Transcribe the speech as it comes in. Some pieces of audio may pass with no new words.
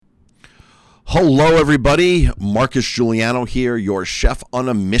Hello, everybody. Marcus Giuliano here, your chef on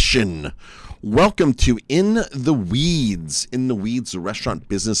a mission. Welcome to In the Weeds, the restaurant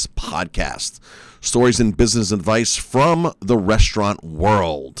business podcast. Stories and business advice from the restaurant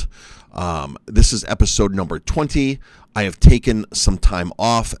world. This is episode number 20. I have taken some time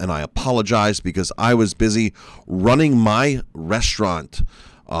off, and I apologize because I was busy running my restaurant.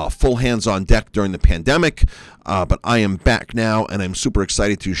 Full hands on deck during the pandemic, but I am back now, and I'm super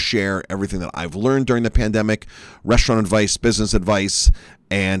excited to share everything that I've learned during the pandemic, restaurant advice, business advice,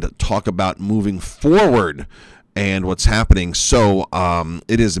 and talk about moving forward and what's happening. So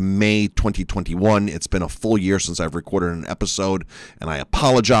it is May 2021. It's been a full year since I've recorded an episode, and I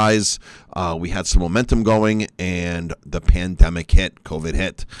apologize. We had some momentum going, and the pandemic hit, COVID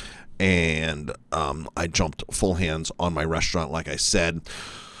hit, and I jumped full hands on my restaurant, like I said.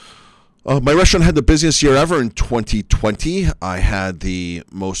 My restaurant had the busiest year ever in 2020. I had the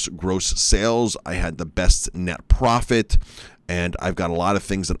most gross sales. I had the best net profit. And I've got a lot of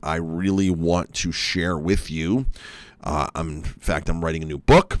things that I really want to share with you. In fact, I'm writing a new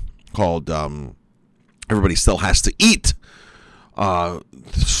book called Everybody Still Has to Eat.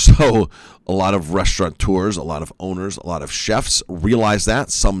 So a lot of restaurateurs, a lot of owners, a lot of chefs realize that.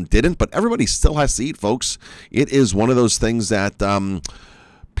 Some didn't, but everybody still has to eat, folks. It is one of those things that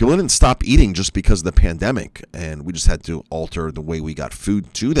people didn't stop eating just because of the pandemic, and we just had to alter the way we got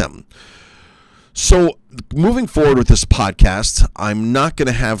food to them. So moving forward with this podcast, I'm not going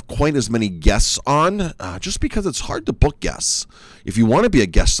to have quite as many guests on just because it's hard to book guests. If you want to be a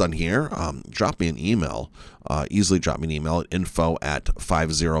guest on here, drop me an email. Easily drop me an email at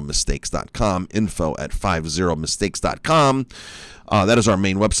info@50mistakes.com, info@50mistakes.com. That is our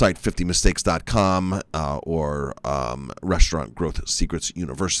main website, 50mistakes.com, or Restaurant Growth Secrets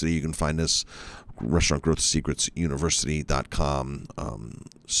University. You can find us restaurantgrowthsecretsuniversity.com.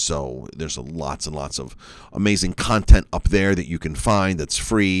 So there's lots and lots of amazing content up there that you can find that's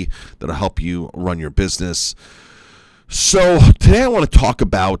free, that'll help you run your business. So today I want to talk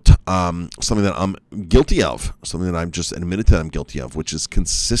about something that I'm guilty of, something that I've just admitted that I'm guilty of, which is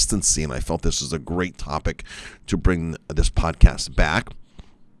consistency. And I felt this is a great topic to bring this podcast back,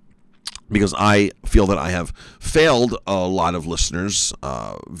 because I feel that I have failed a lot of listeners,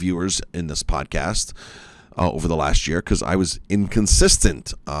 viewers in this podcast over the last year because I was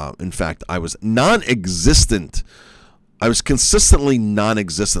inconsistent. In fact, I was non-existent. I was consistently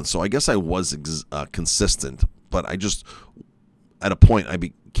non-existent. So I guess I was consistent, but I just, at a point, well,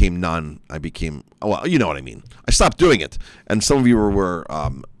 you know what I mean. I stopped doing it. And some of you were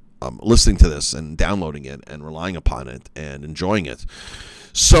listening to this and downloading it and relying upon it and enjoying it.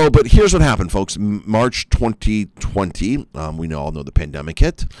 So, but here's what happened, folks. March 2020, we all know the pandemic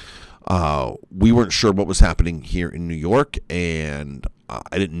hit. We weren't sure what was happening here in New York, and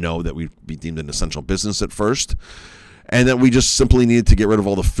I didn't know that we'd be deemed an essential business at first, and that we just simply needed to get rid of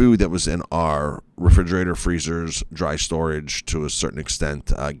all the food that was in our refrigerator, freezers, dry storage, to a certain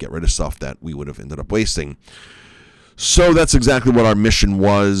extent, get rid of stuff that we would have ended up wasting. So that's exactly what our mission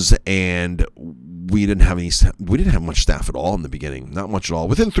was, and we didn't have much staff at all in the beginning, not much at all.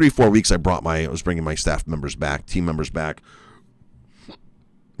 Within 3-4 weeks, I was bringing my staff members back, team members back.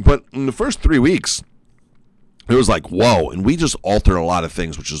 But in the first 3 weeks, it was like, whoa, and we just altered a lot of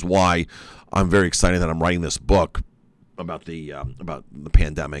things, which is why I'm very excited that I'm writing this book about the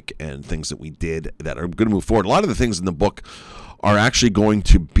pandemic and things that we did that are going to move forward. A lot of the things in the book are actually going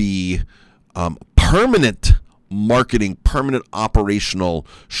to be permanent marketing, permanent operational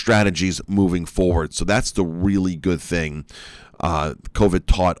strategies moving forward. So that's the really good thing. COVID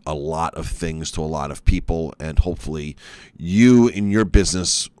taught a lot of things to a lot of people, and hopefully you in your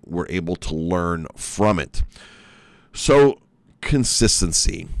business were able to learn from it. So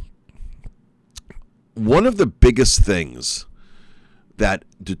consistency. One of the biggest things that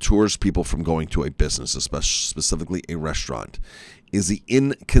detours people from going to a business, especially specifically a restaurant, is the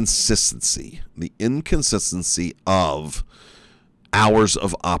inconsistency of hours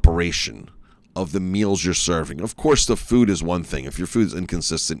of operation, of the meals you're serving. Of course, the food is one thing. If your food is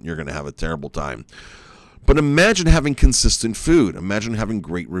inconsistent, you're going to have a terrible time. But imagine having consistent food. Imagine having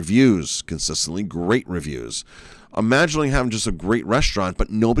great reviews, consistently great reviews. Imagine having just a great restaurant, but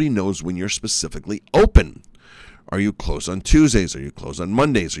nobody knows when you're specifically open. Are you closed on Tuesdays? Are you closed on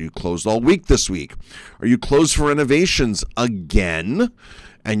Mondays? Are you closed all week this week? Are you closed for renovations again?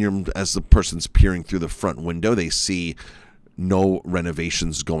 And as the person's peering through the front window, they see no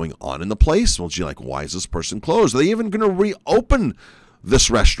renovations going on in the place. Well, gee, why is this person closed? Are they even going to reopen this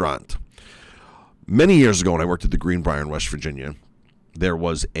restaurant? Many years ago, when I worked at the Greenbrier in West Virginia, there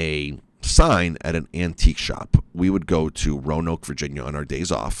was a sign at an antique shop. We would go to Roanoke, Virginia on our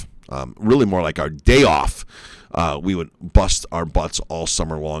days off. really more like our day off. We would bust our butts all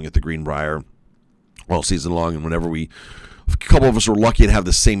summer long at the Greenbrier, all season long, and whenever a couple of us were lucky to have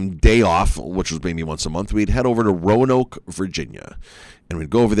the same day off, which was maybe once a month, we'd head over to Roanoke, Virginia. And we'd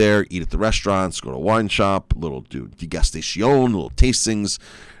go over there, eat at the restaurants, go to a wine shop, do degustation, little tastings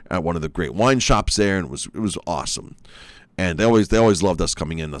at one of the great wine shops there, and it was awesome. And they always loved us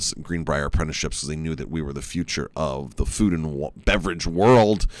coming in as Greenbrier apprenticeships because they knew that we were the future of the food and beverage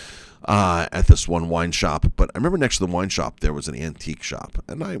world at this one wine shop. But I remember next to the wine shop there was an antique shop,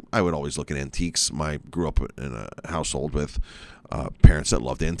 and I would always look at antiques. I grew up in a household with parents that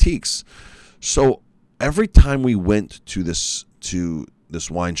loved antiques, so every time we went to this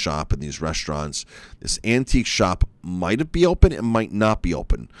wine shop and these restaurants, this antique shop might be open, it might not be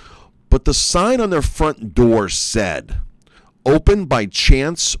open, but the sign on their front door said open by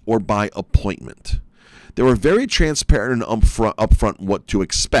chance or by appointment. They were very transparent and upfront what to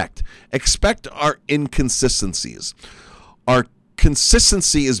expect. Expect our inconsistencies. Our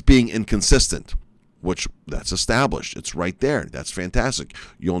consistency is being inconsistent, which that's established. It's right there. That's fantastic.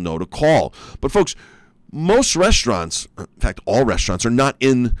 You'll know to call. But folks, most restaurants, in fact, all restaurants, are not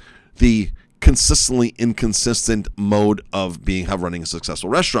in the consistently inconsistent mode of running a successful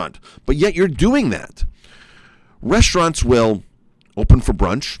restaurant. But yet you're doing that. Restaurants will open for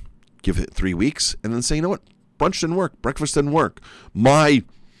brunch, give it 3 weeks, and then say, you know what, brunch didn't work, breakfast didn't work. My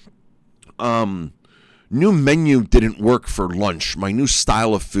new menu didn't work for lunch. My new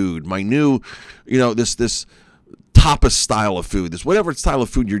style of food, my new, this tapas style of food, this whatever style of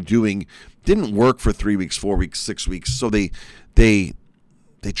food you're doing didn't work for 3 weeks, 4 weeks, 6 weeks. So they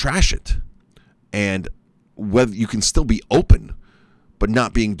trash it. And whether you can still be open, but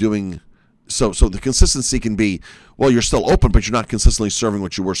not doing. So the consistency can be, well, you're still open, but you're not consistently serving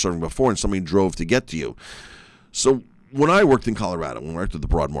what you were serving before, and somebody drove to get to you. So when I worked in Colorado, when I worked at the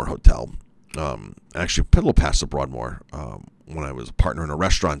Broadmoor Hotel, actually a little past the Broadmoor, when I was a partner in a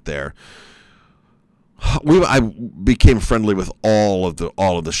restaurant there, I became friendly with all of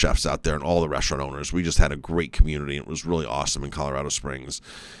the chefs out there and all the restaurant owners. We just had a great community. It was really awesome in Colorado Springs.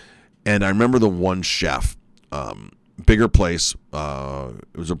 And I remember the one chef, bigger place,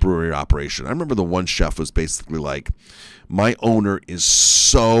 it was a brewery operation. I remember the one chef was basically like, my owner is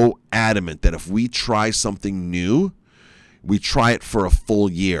so adamant that if we try something new, we try it for a full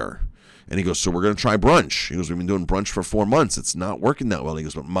year. And he goes, so we're going to try brunch. He goes, we've been doing brunch for 4 months. It's not working that well. He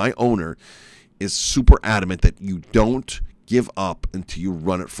goes, but my owner is super adamant that you don't give up until you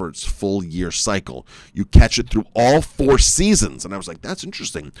run it for its full year cycle. You catch it through all 4 seasons. And I was like, that's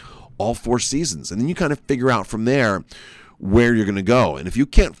interesting. All 4 seasons. And then you kind of figure out from there where you're going to go. And if you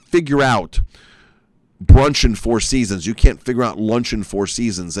can't figure out brunch in 4 seasons, you can't figure out lunch in 4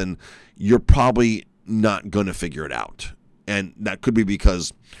 seasons, and you're probably not going to figure it out. And that could be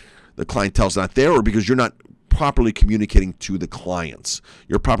because the clientele's not there, or because you're not properly communicating to the clients.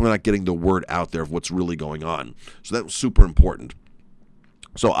 You're probably not getting the word out there of what's really going on. So that was super important.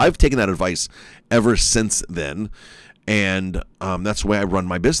 So I've taken that advice ever since then, and that's the way I run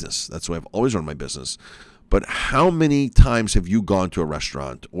my business. That's the way I've always run my business. But how many times have you gone to a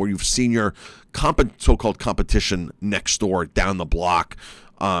restaurant, or you've seen your so-called competition next door, down the block,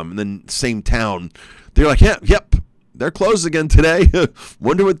 in the same town? They're like, yep, they're closed again today.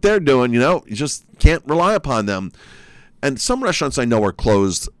 Wonder what they're doing. You just can't rely upon them. And some restaurants I know are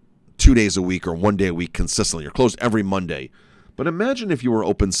closed 2 days a week or 1 day a week consistently. You're closed every Monday. But imagine if you were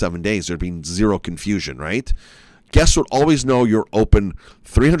open 7 days, there'd be zero confusion, right? Guests would always know you're open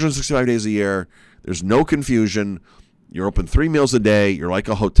 365 days a year. There's no confusion. You're open 3 meals a day. You're like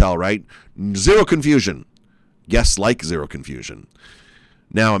a hotel, right? Zero confusion. Guests like zero confusion.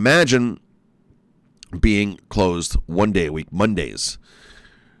 Now imagine being closed 1 day a week, Mondays.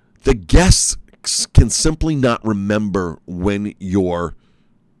 The guests can simply not remember when you're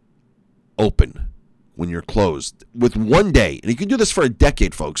open, when you're closed. With 1 day, and you can do this for a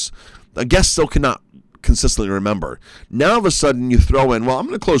decade, folks, a guest still cannot consistently remember. Now all of a sudden you throw in, well, I'm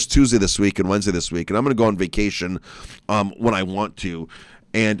going to close Tuesday this week and Wednesday this week, and I'm going to go on vacation when I want to,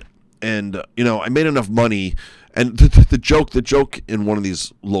 and I made enough money. And the joke in one of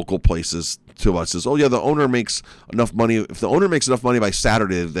these local places to us is, oh yeah, the owner makes enough money. If the owner makes enough money by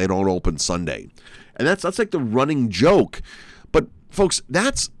Saturday, they don't open Sunday. And that's like the running joke. But folks,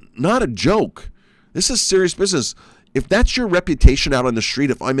 that's not a joke. This is serious business. If that's your reputation out on the street,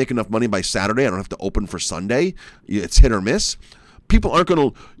 if I make enough money by Saturday, I don't have to open for Sunday, it's hit or miss. People aren't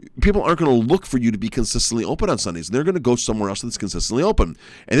going to look for you to be consistently open on Sundays. They're going to go somewhere else that's consistently open.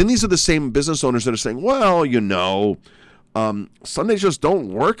 And then these are the same business owners that are saying, well, Sundays just don't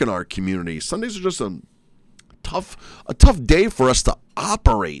work in our community. Sundays are just a tough day for us to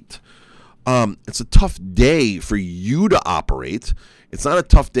operate. It's a tough day for you to operate. It's not a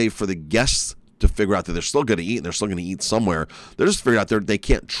tough day for the guests to figure out that they're still going to eat and they're still going to eat somewhere. They're just figuring out they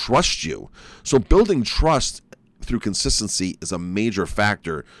can't trust you. So building trust through consistency is a major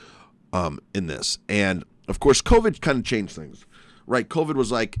factor in this. And of course, COVID kind of changed things, right? COVID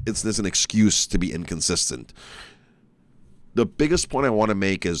was like, there's an excuse to be inconsistent. The biggest point I want to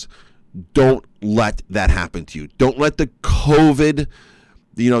make is don't let that happen to you. Don't let the COVID,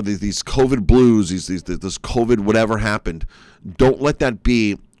 these COVID blues, this COVID whatever happened, don't let that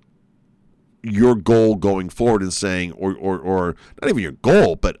be your goal going forward and saying, or not even your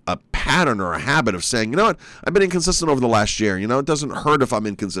goal, but a pattern or a habit of saying, you know what, I've been inconsistent over the last year. It doesn't hurt if I'm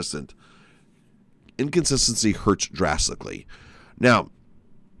inconsistent. Inconsistency hurts drastically. Now,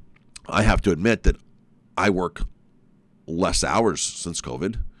 I have to admit that I work less hours since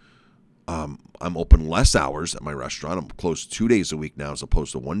COVID. I'm open less hours at my restaurant. I'm closed 2 days a week now as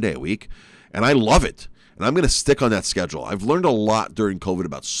opposed to 1 day a week. And I love it. And I'm going to stick on that schedule. I've learned a lot during COVID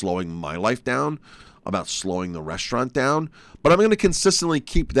about slowing my life down, about slowing the restaurant down. But I'm going to consistently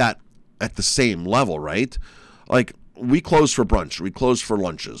keep that at the same level, right? Like, we close for brunch. We close for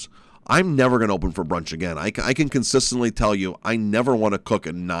lunches. I'm never going to open for brunch again. I can consistently tell you I never want to cook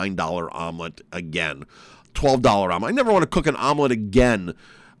a $9 omelet again, $12 omelet. I never want to cook an omelet again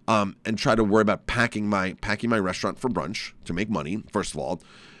and try to worry about packing my restaurant for brunch to make money, first of all.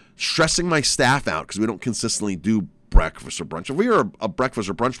 Stressing my staff out because we don't consistently do breakfast or brunch. If we were a breakfast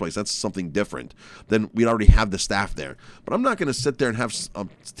or brunch place, that's something different. Then we'd already have the staff there. But I'm not going to sit there and have a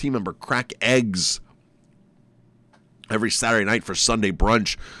team member crack eggs every Saturday night for Sunday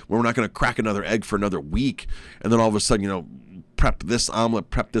brunch where we're not going to crack another egg for another week. And then all of a sudden, prep this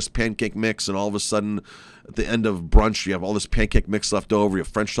omelet, prep this pancake mix, and all of a sudden at the end of brunch, you have all this pancake mix left over, you have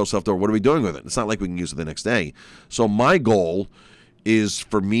French toast left over. What are we doing with it? It's not like we can use it the next day. So my goal is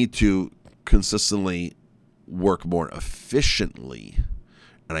for me to consistently work more efficiently.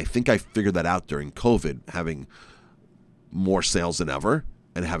 And I think I figured that out during COVID, having more sales than ever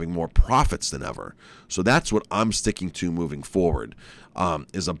and having more profits than ever. So that's what I'm sticking to moving forward,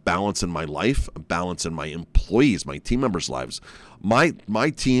 is a balance in my life, a balance in my employees, my team members' lives. My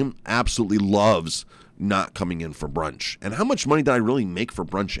team absolutely loves not coming in for brunch. And how much money did I really make for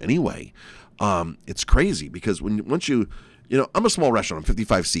brunch anyway? It's crazy because once you I'm a small restaurant. I'm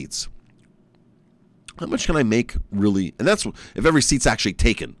 55 seats. How much can I make really? And that's if every seat's actually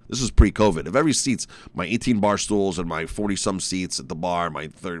taken. This is pre-COVID. If every seat's my 18 bar stools and my 40-some seats at the bar, my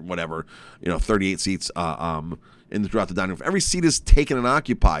 38 seats throughout the dining room. If every seat is taken and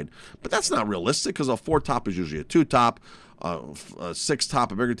occupied, but that's not realistic because a 4-top is usually a 2-top. A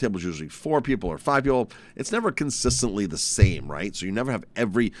 6-top, a bigger table is usually 4 people or 5 people. It's never consistently the same, right? So you never have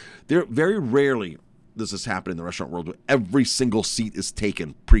there very rarely does this happen in the restaurant world where every single seat is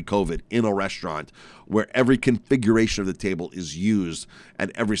taken pre-COVID in a restaurant where every configuration of the table is used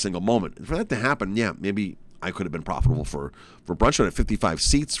at every single moment. And for that to happen, yeah, maybe I could have been profitable for brunch at 55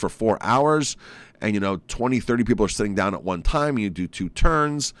 seats for 4 hours and 20, 30 people are sitting down at one time and you do 2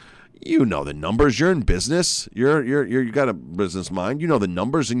 turns. You know the numbers. You're in business. You got a business mind. You know the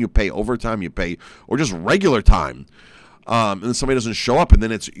numbers, and you pay overtime. You pay or just regular time. And then somebody doesn't show up, and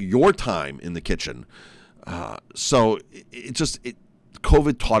then it's your time in the kitchen. So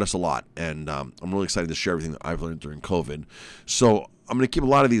COVID taught us a lot, and I'm really excited to share everything that I've learned during COVID. So I'm going to keep a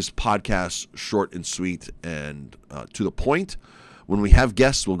lot of these podcasts short and sweet and to the point. When we have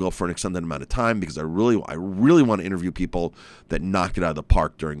guests, we'll go for an extended amount of time because I really want to interview people that knocked it out of the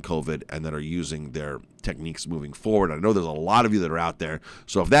park during COVID and that are using their techniques moving forward. I know there's a lot of you that are out there.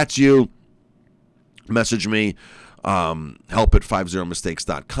 So if that's you, message me. Help at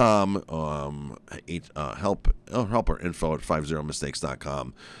 50mistakes.com, help or info at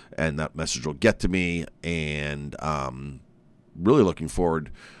 50mistakes.com, and that message will get to me, and really looking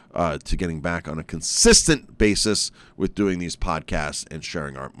forward to getting back on a consistent basis with doing these podcasts and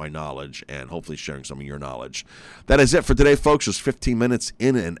sharing my knowledge and hopefully sharing some of your knowledge. That is it for today, folks. Just 15 minutes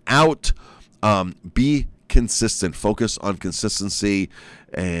in and out. Be consistent. Focus on consistency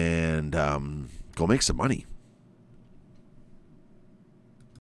and go make some money.